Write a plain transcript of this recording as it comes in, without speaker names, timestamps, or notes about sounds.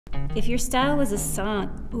If your style was a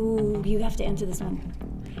song, ooh, you have to answer this one.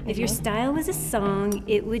 If your style was a song,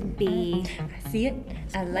 it would be, I see it,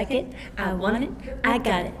 I like it, I want it, I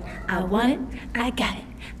got it. I want it, I got it.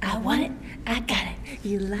 I want it, I got it.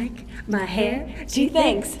 You like my hair? Gee,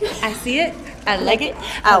 thanks. I see it, I like it,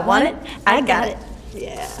 I want it, I got it.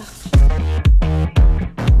 yeah.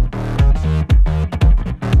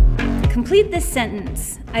 Complete this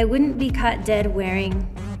sentence. I wouldn't be caught dead wearing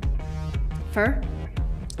fur?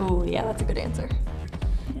 Oh yeah, that's a good answer.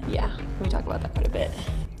 Yeah, we talk about that quite a bit.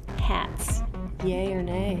 Hats. Yay or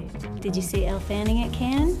nay? Did you say Elle Fanning it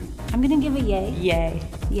can? I'm gonna give a yay. Yay.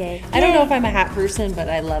 Yay. I don't know if I'm a hat person, but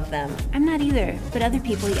I love them. I'm not either, but other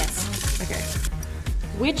people, yes. Okay.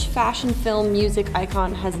 Which fashion film music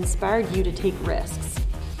icon has inspired you to take risks?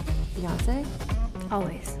 Beyonce?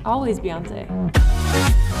 Always. Always Beyonce.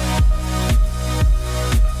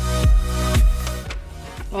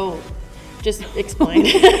 Oh, just explain.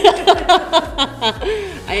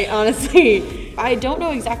 I honestly, I don't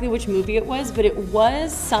know exactly which movie it was, but it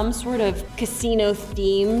was some sort of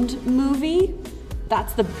casino-themed movie.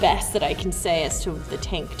 That's the best that I can say as to the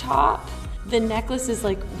tank top. The necklace was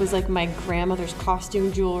like my grandmother's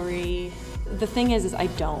costume jewelry. The thing is I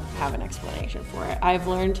don't have an explanation for it. I've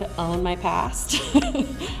learned to own my past.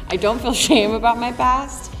 I don't feel shame about my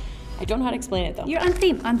past. I don't know how to explain it though. You're on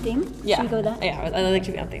theme. On theme? Yeah. Should we go that? Yeah, I like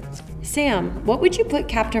to be on theme. Sam, what would you put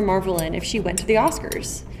Captain Marvel in if she went to the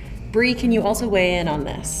Oscars? Brie, can you also weigh in on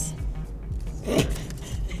this?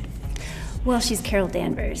 Well, she's Carol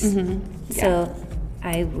Danvers. Mm-hmm. Yeah. So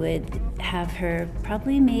I would have her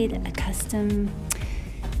probably made a custom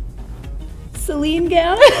Celine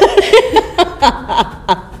gown.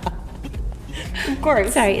 Of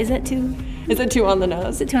course. Sorry, is that too? Is it too on the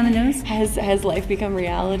nose? Is it too on the nose? Has life become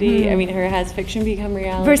reality? I mean, has fiction become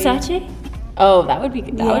reality? Versace? Oh, that would be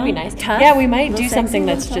nice. Tough, yeah, we might do sexy, something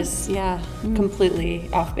that's tough. just completely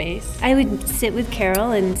off base. I would sit with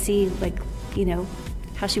Carol and see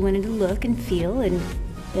how she wanted to look and feel, and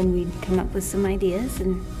then we'd come up with some ideas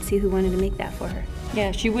and see who wanted to make that for her.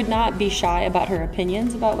 Yeah, she would not be shy about her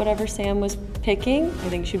opinions about whatever Sam was picking. I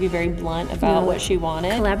think she'd be very blunt about what she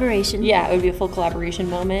wanted. Collaboration. Yeah, it would be a full collaboration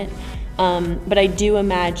moment. But I do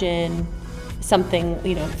imagine something,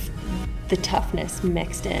 the toughness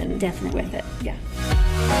mixed in Definitely. with it. Yeah.